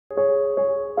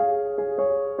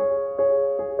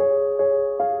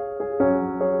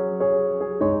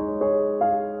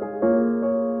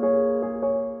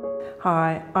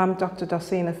I'm Dr.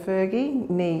 Doseena Fergie,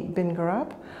 ni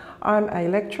Bingarab. I'm a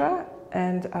lecturer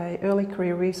and an early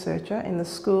career researcher in the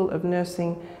School of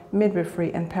Nursing,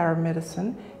 Midwifery and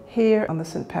Paramedicine here on the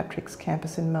St Patrick's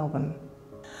campus in Melbourne.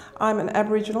 I'm an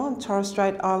Aboriginal and Torres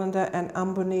Strait Islander and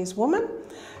Ambonese woman,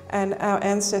 and our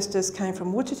ancestors came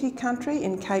from Wutiti country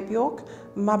in Cape York,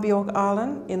 Mabiorg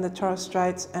Island in the Torres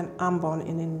Straits and Ambon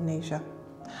in Indonesia.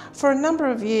 For a number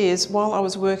of years, while I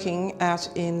was working out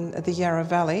in the Yarra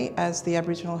Valley as the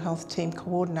Aboriginal Health Team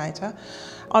Coordinator,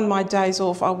 on my days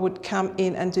off I would come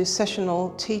in and do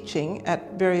sessional teaching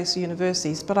at various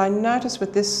universities. But I noticed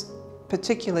with this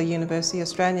particular university,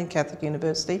 Australian Catholic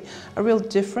University, a real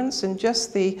difference in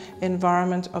just the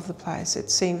environment of the place. It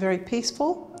seemed very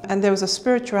peaceful, and there was a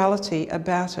spirituality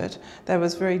about it that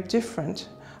was very different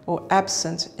or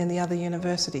absent in the other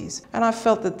universities. And I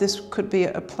felt that this could be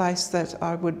a place that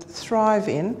I would thrive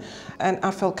in and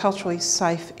I felt culturally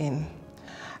safe in.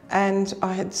 And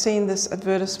I had seen this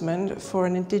advertisement for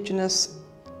an Indigenous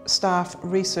staff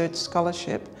research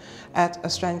scholarship at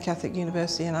Australian Catholic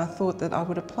University, and I thought that I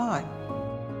would apply.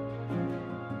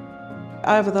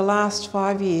 Over the last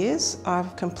 5 years,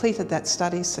 I've completed that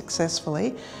study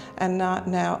successfully, and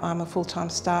now I'm a full-time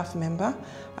staff member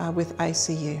with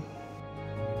ACU.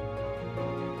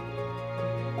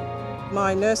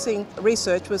 My nursing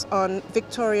research was on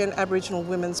Victorian Aboriginal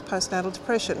women's postnatal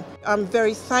depression. I'm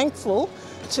very thankful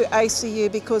to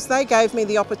ACU because they gave me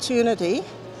the opportunity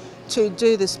to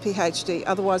do this PhD,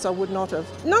 otherwise I would not have.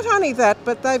 Not only that,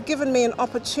 but they've given me an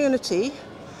opportunity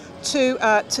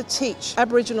to teach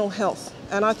Aboriginal health.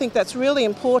 And I think that's really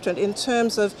important in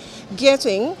terms of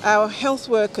getting our health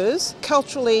workers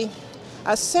culturally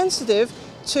sensitive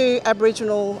to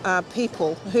Aboriginal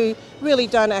people who really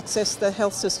don't access the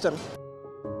health system.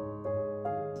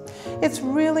 It's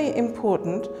really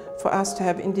important for us to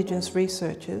have Indigenous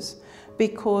researchers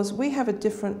because we have a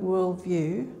different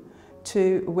worldview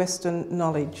to Western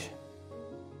knowledge.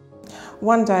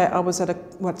 One day I was at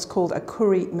what's called a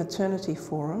Koori maternity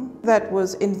forum that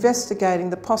was investigating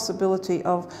the possibility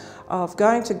of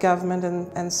going to government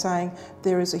and saying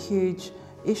there is a huge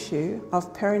issue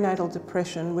of perinatal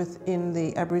depression within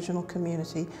the Aboriginal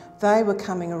community. They were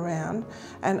coming around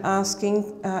and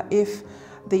asking if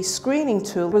the screening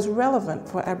tool was relevant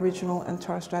for Aboriginal and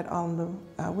Torres Strait Islander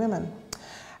women.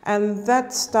 And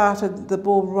that started the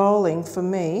ball rolling for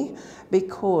me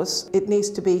because it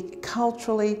needs to be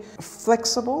culturally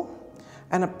flexible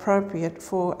and appropriate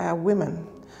for our women.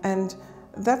 And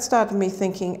that started me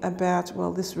thinking about,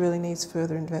 well, this really needs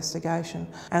further investigation.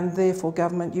 And therefore,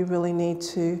 government, you really need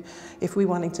to, if we're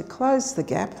wanting to close the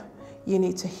gap, you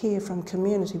need to hear from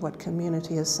community what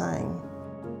community is saying.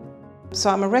 So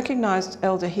I'm a recognised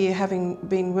elder here, having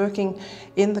been working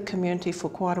in the community for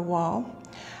quite a while.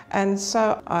 And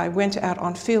so I went out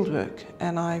on fieldwork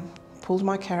and I pulled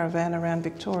my caravan around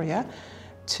Victoria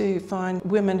to find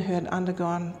women who had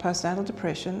undergone postnatal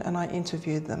depression, and I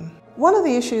interviewed them. One of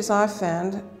the issues I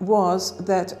found was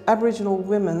that Aboriginal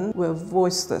women were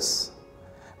voiceless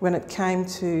when it came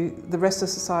to the rest of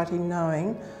society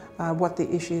knowing what the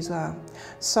issues are.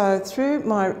 So through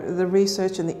the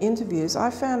research and the interviews, I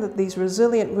found that these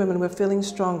resilient women were feeling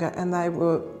stronger and they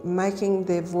were making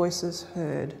their voices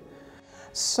heard.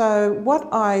 So what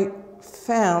I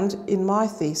found in my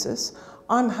thesis,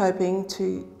 I'm hoping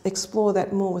to explore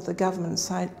that more with the government and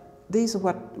say, these are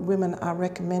what women are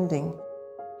recommending.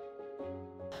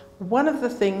 One of the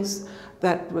things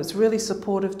that was really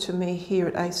supportive to me here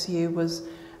at ACU was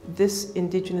this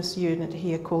Indigenous unit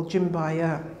here called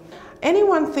Jimbaya.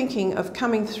 Anyone thinking of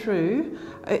coming through,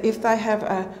 if they have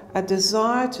a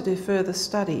desire to do further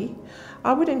study,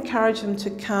 I would encourage them to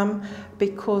come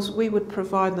because we would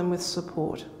provide them with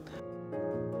support.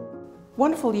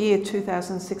 Wonderful year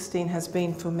 2016 has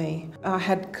been for me. I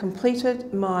had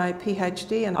completed my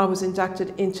PhD and I was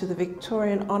inducted into the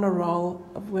Victorian Honour Roll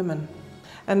of Women.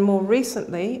 And more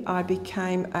recently, I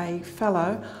became a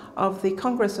Fellow of the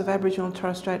Congress of Aboriginal and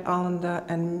Torres Strait Islander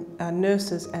and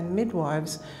Nurses and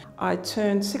Midwives. I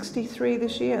turned 63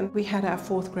 this year and we had our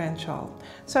 4th grandchild.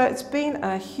 So it's been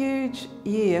a huge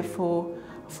year for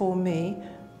me,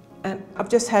 and I've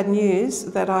just had news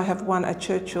that I have won a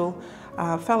Churchill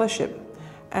Fellowship,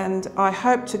 and I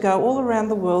hope to go all around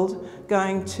the world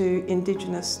going to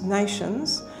Indigenous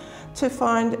nations to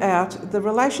find out the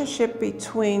relationship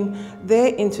between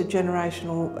their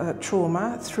intergenerational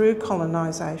trauma through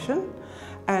colonisation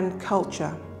and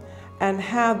culture, and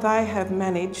how they have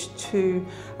managed to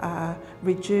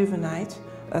rejuvenate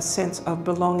a sense of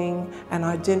belonging and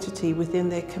identity within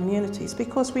their communities,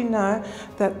 because we know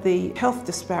that the health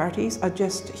disparities are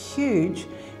just huge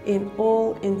in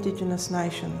all Indigenous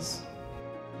nations.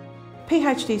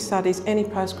 PhD studies, any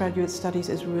postgraduate studies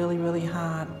is really, really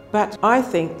hard. But I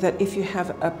think that if you have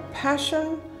a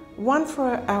passion, one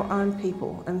for our own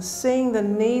people and seeing the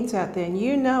needs out there and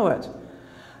you know it,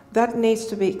 that needs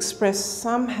to be expressed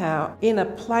somehow in a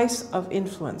place of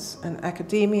influence, and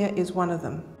academia is one of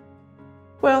them.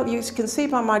 Well, you can see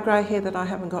by my grey hair that I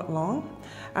haven't got long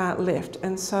left,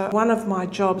 and so one of my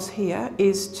jobs here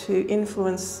is to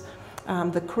influence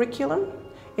the curriculum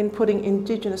in putting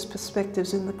Indigenous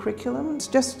perspectives in the curriculum. It's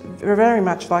just very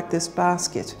much like this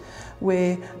basket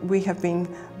where we have been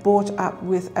brought up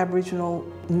with Aboriginal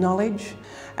knowledge,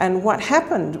 and what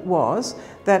happened was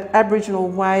that Aboriginal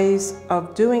ways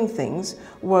of doing things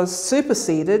was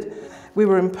superseded. We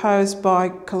were imposed by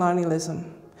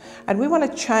colonialism, and we want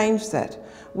to change that.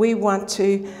 We want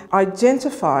to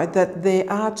identify that there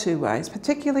are two ways,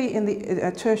 particularly in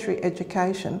the tertiary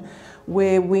education,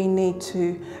 where we need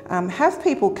to have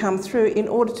people come through in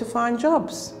order to find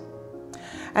jobs.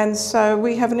 And so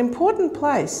we have an important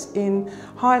place in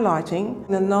highlighting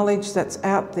the knowledge that's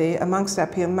out there amongst our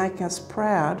people, making us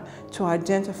proud to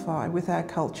identify with our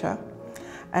culture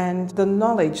and the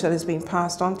knowledge that has been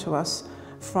passed on to us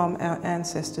from our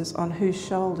ancestors on whose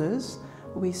shoulders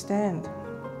we stand.